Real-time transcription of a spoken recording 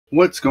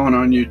What's going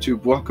on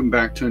YouTube? Welcome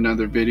back to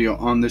another video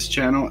on this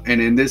channel,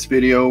 and in this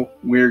video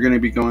we're going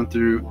to be going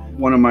through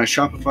one of my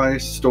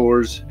Shopify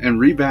stores and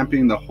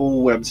revamping the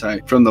whole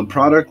website, from the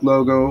product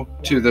logo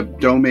to the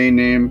domain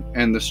name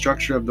and the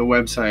structure of the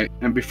website.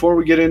 And before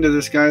we get into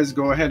this, guys,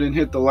 go ahead and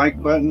hit the like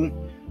button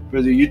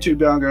for the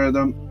YouTube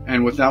algorithm,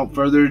 and without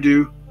further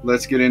ado,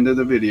 let's get into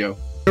the video.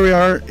 Here we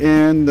are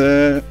in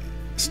the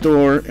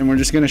store, and we're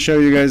just going to show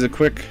you guys a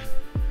quick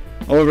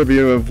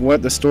overview of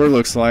what the store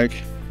looks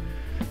like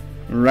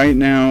right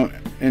now.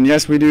 And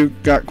yes, we do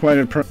got quite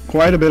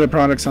a bit of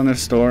products on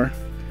this store.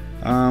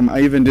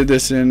 I even did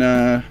this in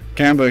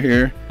Canva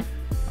here.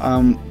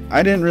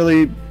 I didn't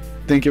really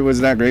think it was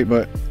that great,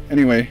 but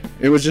anyway,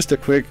 it was just a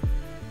quick,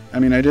 I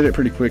did it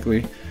pretty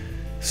quickly.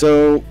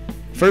 So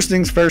first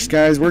things first,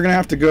 guys, we're gonna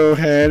have to go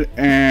ahead,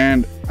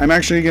 and I'm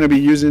actually gonna be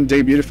using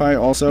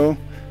Debutify also.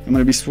 I'm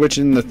gonna be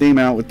switching the theme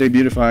out with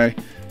Debutify.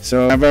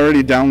 So I've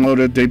already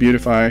downloaded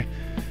Debutify.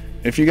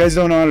 If you guys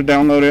don't know how to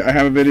download it, I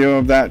have a video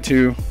of that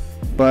too.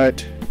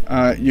 But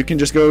you can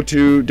just go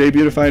to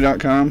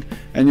debutify.com,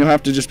 and you'll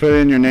have to just put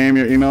in your name,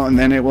 your email, and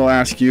then it will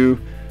ask you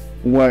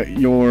what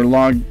your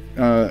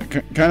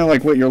kind of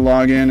like what your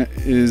login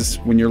is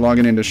when you're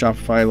logging into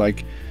Shopify,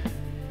 like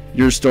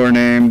your store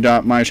name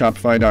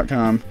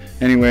 .myshopify.com.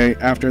 Anyway,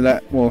 after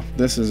that, well,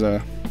 this is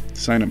a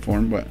sign up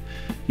form, but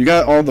you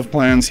got all the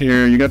plans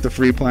here. You got the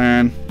free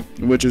plan,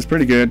 which is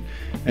pretty good,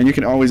 and you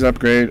can always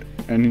upgrade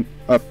and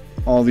up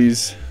all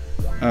these.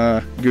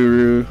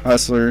 Guru,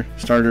 Hustler,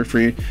 Starter,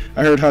 free.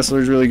 I heard Hustler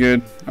is really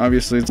good.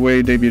 Obviously, it's the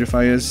way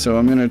Debutify is, so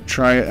I'm gonna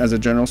try it as a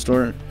general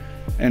store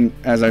and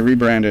as I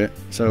rebrand it.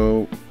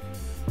 So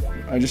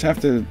I just have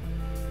to,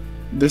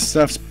 this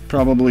stuff's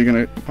probably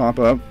gonna pop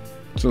up,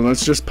 so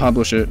let's just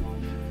publish it.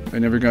 I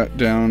never got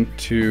down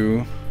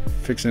to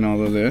fixing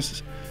all of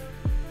this,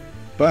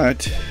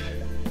 but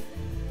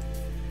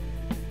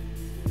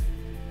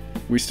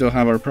we still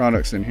have our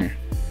products in here,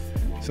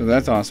 so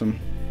that's awesome.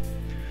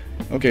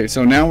 Okay,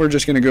 so now we're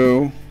just gonna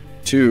go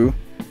to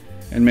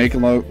and make a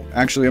logo.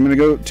 Actually, I'm gonna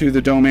go to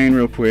the domain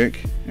real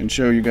quick and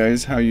show you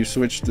guys how you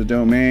switch the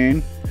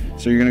domain.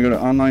 So you're gonna go to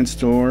online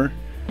store,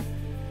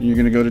 you're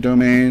gonna go to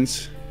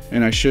domains,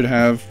 and I should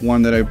have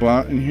one that I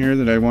bought in here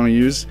that I want to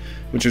use,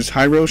 which is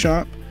Hyro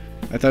Shop.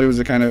 I thought it was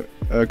a kind of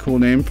a cool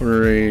name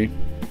for a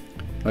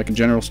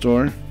general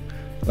store.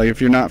 Like,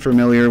 if you're not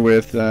familiar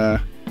with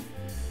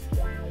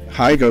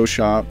Hygo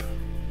Shop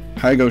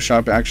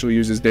actually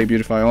uses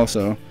Debutify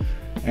also,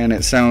 and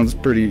it sounds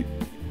pretty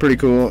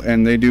cool,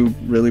 and they do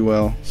really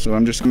well. So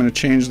I'm just going to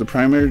change the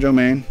primary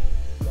domain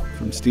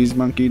from Steve's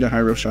Monkey to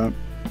Hyro Shop.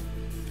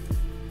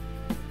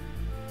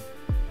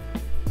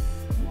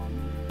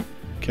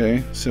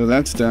 Okay, so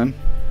that's done.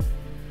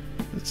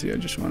 Let's see, I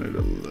just wanted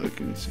to look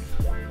and see.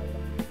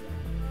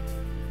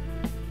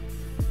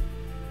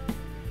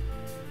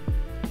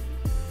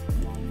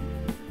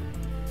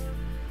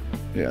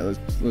 Yeah,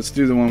 let's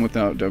do the one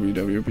without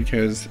WW,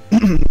 because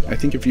I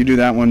think if you do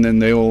that one,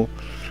 then it'll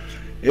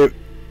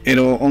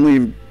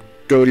only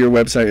go to your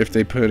website if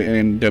they put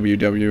in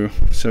WW,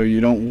 so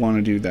you don't want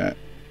to do that.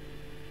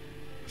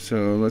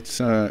 So let's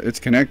it's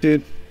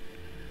connected.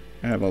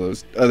 I have all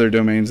those other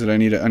domains that I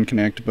need to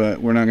unconnect,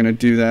 but we're not going to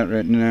do that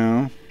right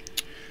now.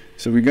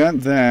 So we got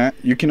that.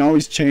 You can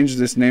always change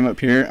this name up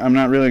here. I'm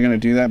not really going to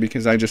do that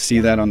because I just see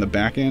that on the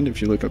back end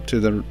if you look up to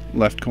the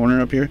left corner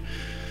up here.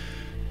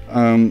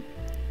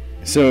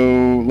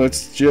 So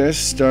let's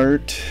just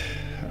start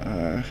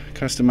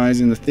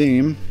customizing the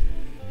theme.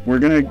 We're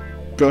gonna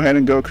go ahead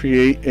and go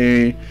create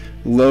a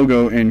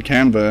logo in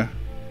Canva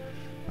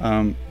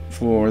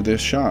for this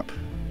shop,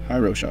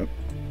 Hyro Shop.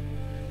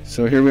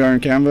 So here we are in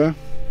Canva.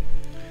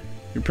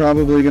 You're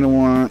probably gonna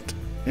want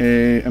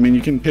a,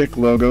 you can pick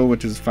logo,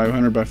 which is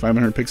 500 by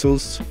 500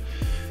 pixels.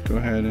 Go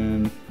ahead,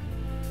 and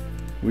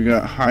we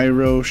got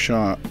Hyro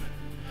Shop.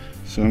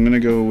 So I'm gonna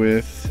go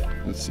with,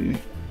 let's see,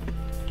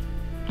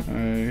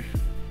 then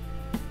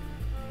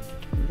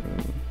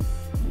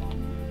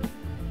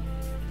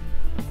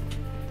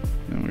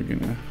we're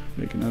gonna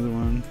make another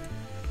one.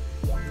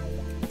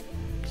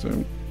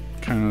 So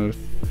kind of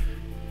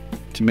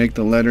to make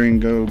the lettering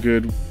go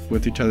good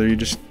with each other,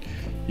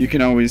 you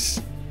can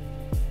always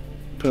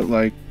put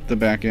like the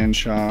back end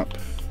shop.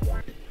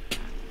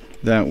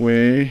 That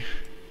way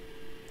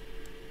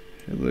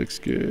it looks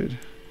good.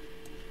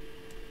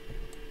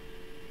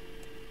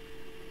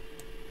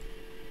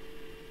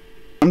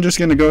 I'm just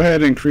gonna go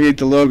ahead and create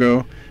the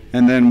logo,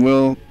 and then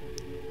we'll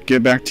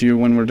get back to you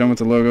when we're done with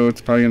the logo. It's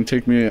probably gonna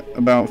take me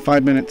about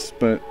 5 minutes,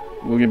 but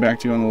we'll get back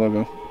to you on the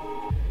logo.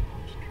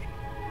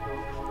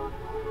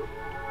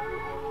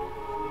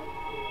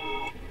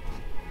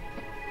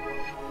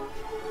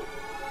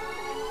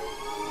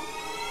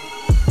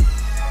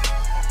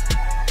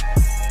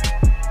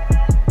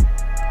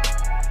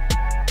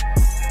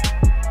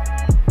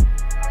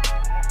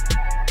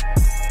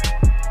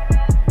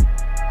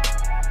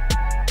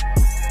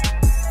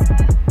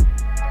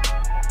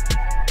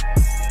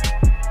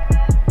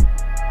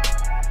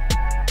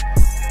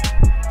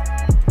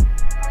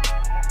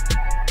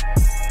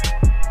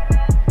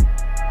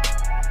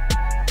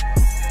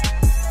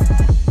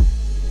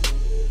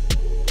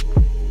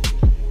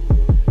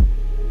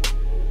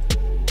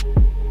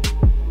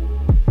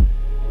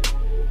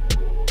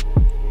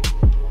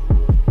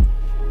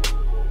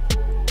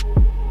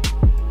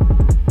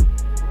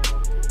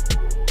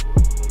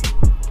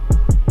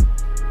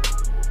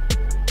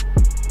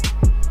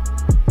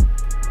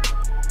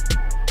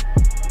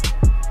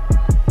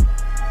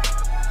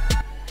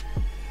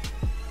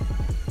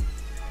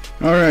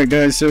 Alright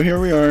guys, so here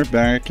we are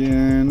back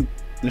in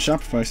the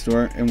Shopify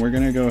store, and we're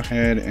gonna go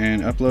ahead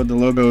and upload the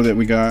logo that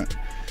we got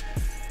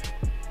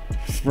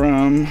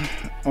from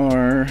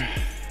our,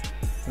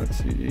 let's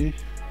see,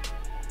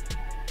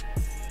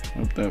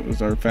 oh, that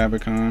was our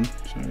favicon.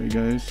 Sorry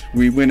guys,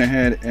 we went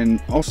ahead and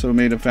also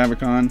made a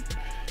favicon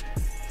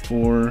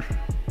for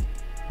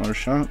our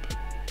shop.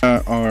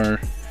 Our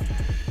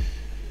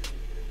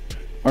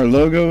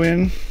logo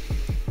in.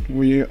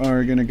 We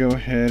are gonna go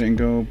ahead and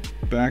go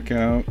back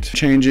out,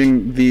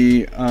 changing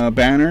the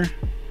banner,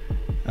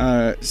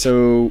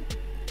 so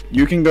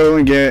you can go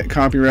and get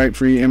copyright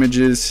free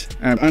images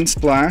at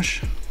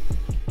Unsplash.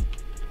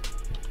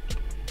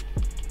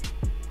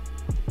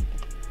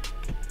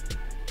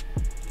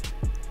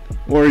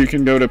 Or you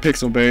can go to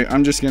Pixelbait.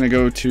 I'm just gonna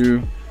go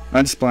to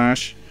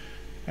Unsplash,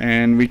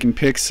 and we can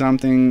pick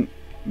something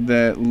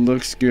that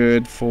looks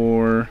good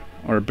for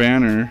our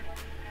banner.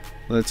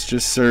 Let's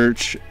just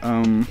search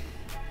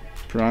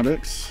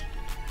products,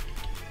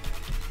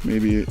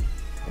 maybe,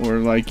 or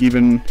like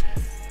even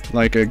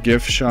like a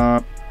gift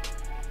shop.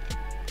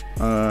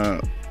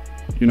 You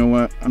know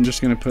what, I'm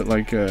just gonna put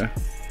like a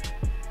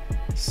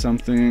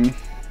something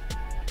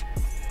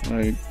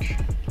like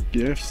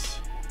gifts.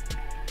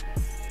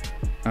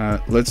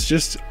 Let's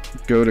just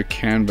go to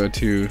Canva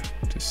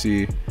to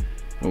see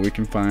what we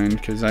can find,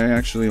 because I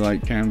actually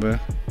like Canva.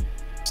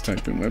 Let's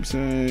type in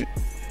website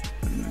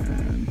and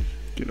then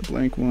get a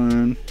blank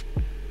one.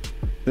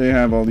 They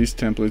have all these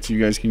templates you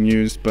guys can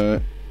use,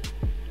 but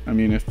I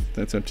mean, if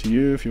that's up to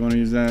you, if you want to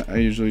use that. I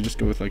usually just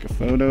go with like a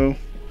photo.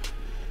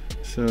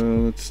 So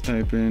let's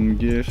type in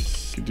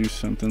gifts. Could do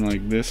something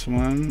like this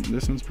one.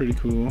 This one's pretty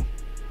cool.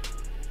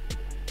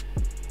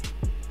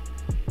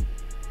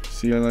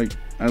 See, I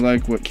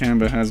like what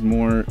Canva has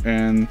more,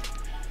 and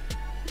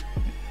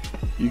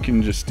you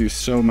can just do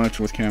so much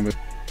with Canva.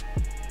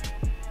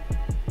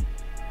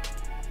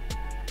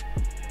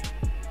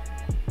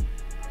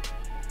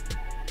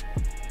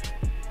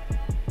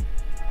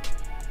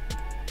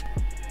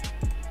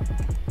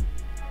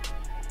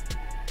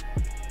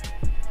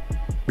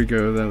 We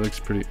go, that looks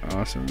pretty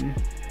awesome.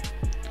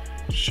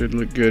 Should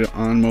look good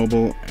on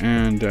mobile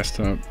and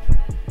desktop.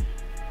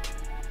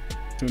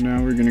 So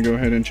now we're gonna go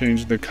ahead and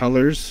change the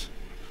colors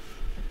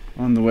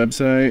on the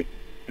website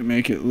and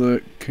make it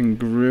look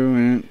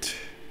congruent.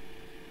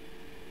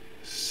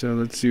 So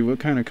let's see, what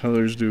kind of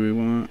colors do we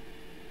want?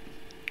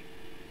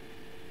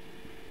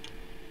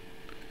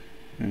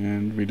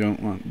 And we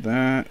don't want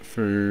that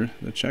for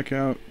the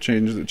checkout.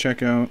 Change the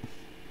checkout.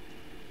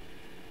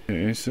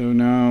 Okay, so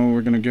now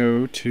we're gonna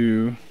go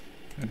to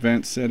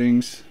advanced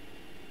settings,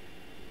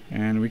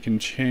 and we can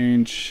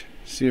change,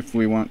 see if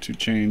we want to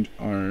change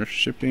our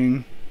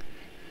shipping.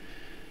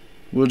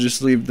 We'll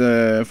just leave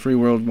the free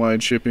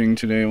worldwide shipping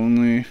today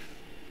only.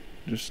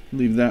 Just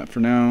leave that for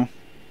now.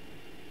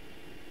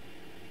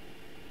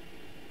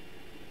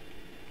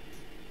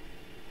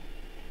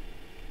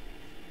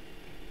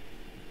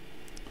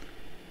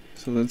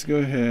 So let's go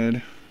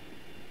ahead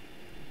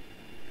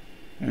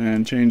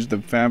and change the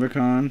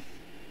favicon.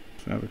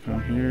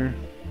 Favicon here.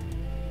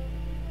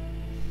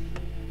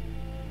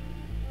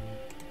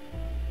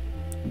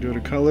 Go to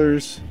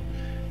colors,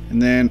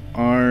 and then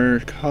our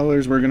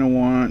colors we're gonna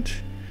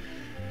want,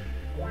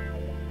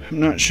 I'm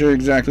not sure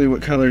exactly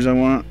what colors I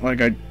want.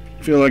 Like, I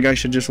feel like I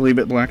should just leave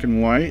it black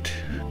and white.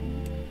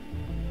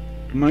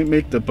 I might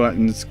make the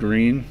buttons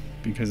green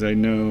because I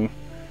know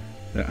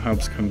that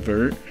helps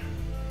convert,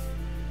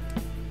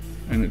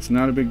 and it's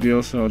not a big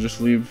deal, so I'll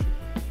just leave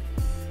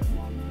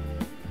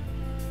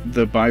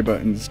the buy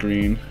buttons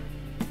green,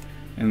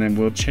 and then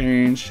we'll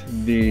change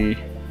the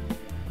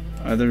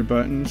other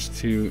buttons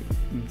to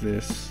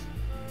this.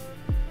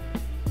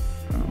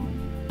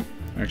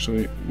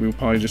 Actually, we'll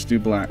probably just do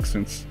black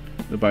since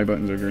the buy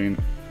buttons are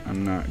green.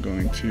 I'm not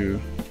going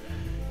to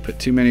put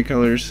too many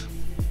colors.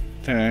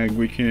 Tag,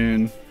 we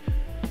can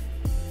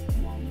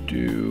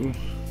do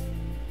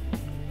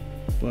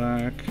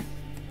black.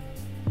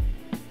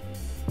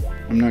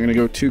 I'm not gonna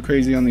go too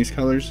crazy on these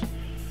colors,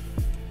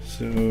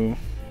 so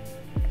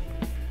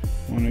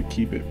I want to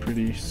keep it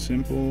pretty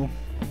simple.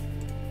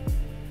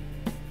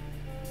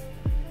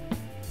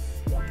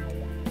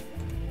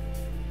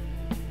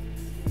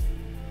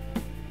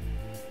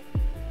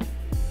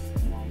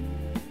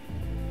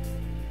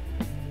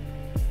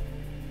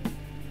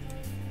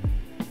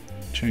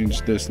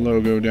 Change this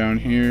logo down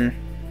here,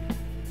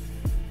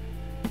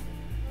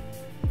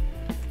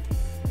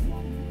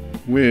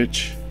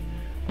 which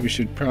we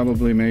should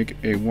probably make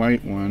a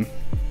white one.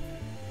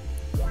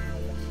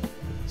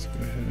 Let's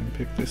go ahead and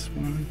pick this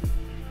one.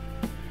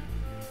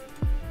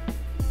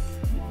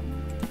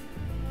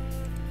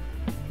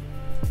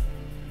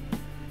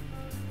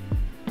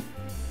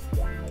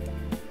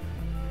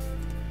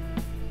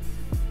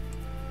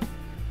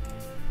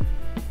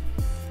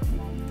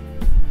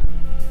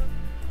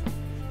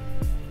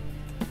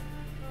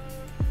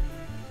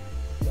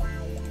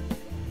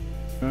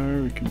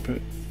 We can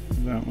put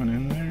that one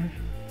in there.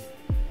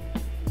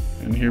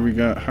 And here we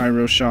got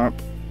Hyro Shop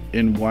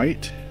in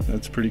white.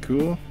 That's pretty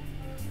cool.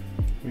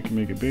 We can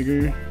make it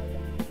bigger.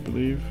 I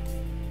believe.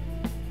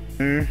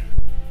 There.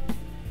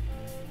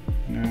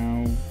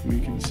 Now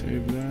we can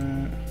save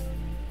that.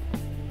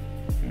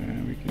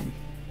 And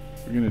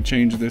we're gonna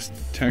change this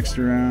text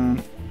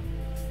around.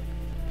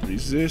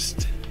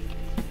 Resist.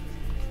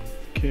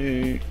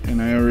 Okay,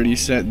 and I already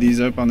set these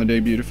up on the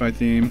Day Beautify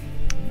theme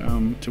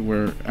to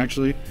where,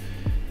 actually,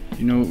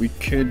 you know what we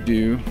could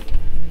do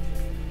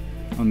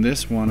on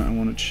this one, I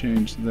want to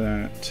change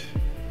that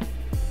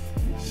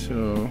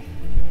so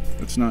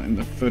it's not in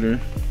the footer.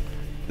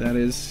 That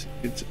is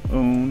its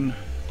own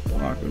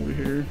block over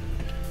here,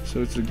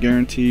 so it's a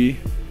guarantee.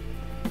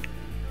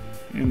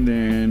 And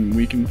then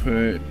we can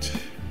put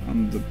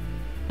on the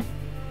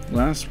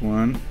last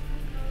one,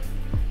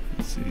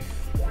 let's see,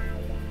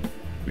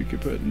 we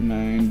could put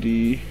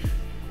 90,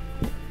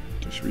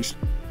 just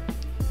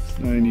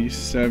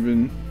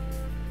 97%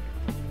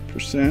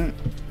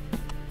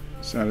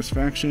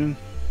 satisfaction,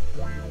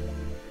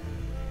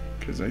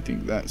 because I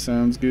think that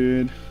sounds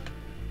good.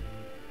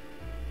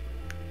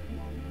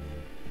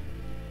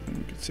 And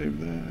we could save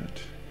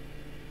that,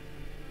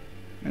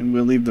 and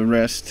we'll leave the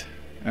rest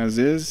as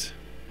is.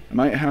 I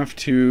might have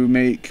to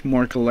make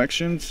more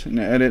collections and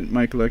edit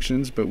my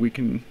collections, but we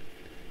can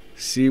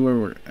see where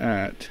we're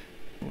at.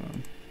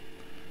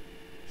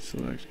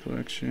 Select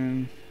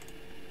collection,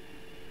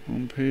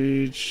 home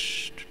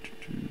page.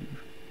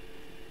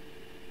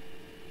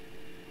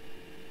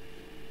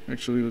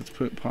 Actually, let's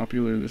put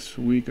popular this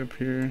week up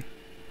here.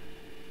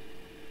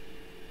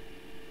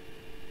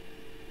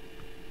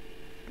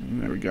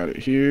 And there, we got it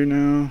here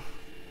now.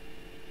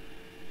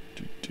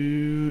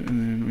 And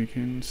then we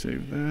can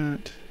save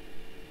that.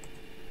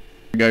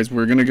 Guys,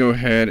 we're gonna go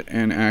ahead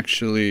and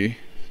actually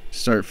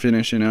start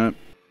finishing up.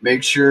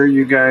 Make sure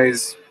you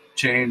guys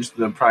change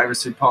the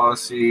privacy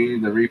policy,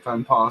 the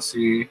refund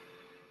policy,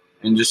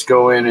 and just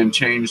go in and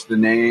change the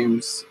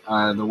names,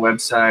 the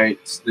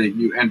websites that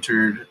you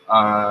entered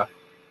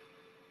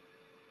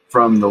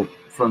from the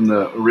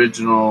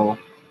original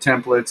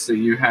templates that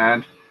you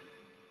had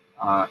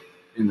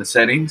in the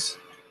settings.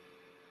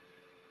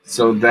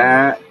 So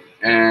that,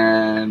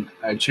 and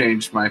I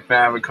changed my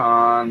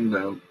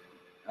favicon,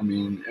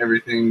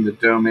 everything, the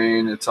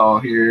domain, it's all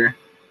here.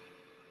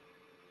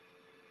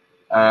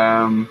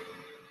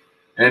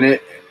 And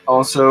it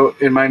also,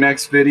 in my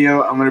next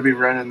video, I'm going to be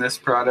running this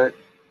product,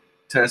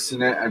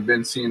 testing it. I've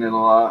been seeing it a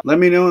lot. Let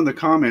me know in the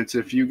comments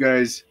if you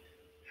guys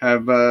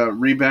have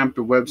revamped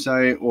the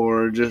website,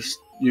 or just,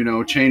 you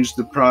know, changed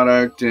the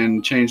product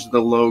and changed the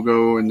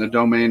logo and the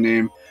domain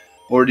name,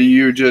 or do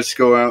you just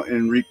go out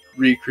and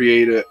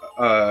recreate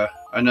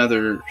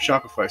another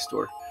Shopify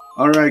store?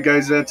 Alright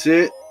guys, that's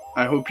it.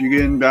 I hope you're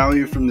getting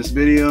value from this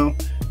video.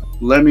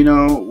 Let me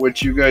know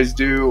what you guys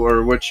do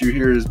or what you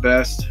hear is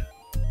best.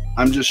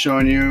 I'm just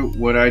showing you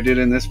what I did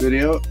in this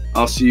video.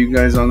 I'll see you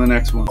guys on the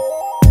next one.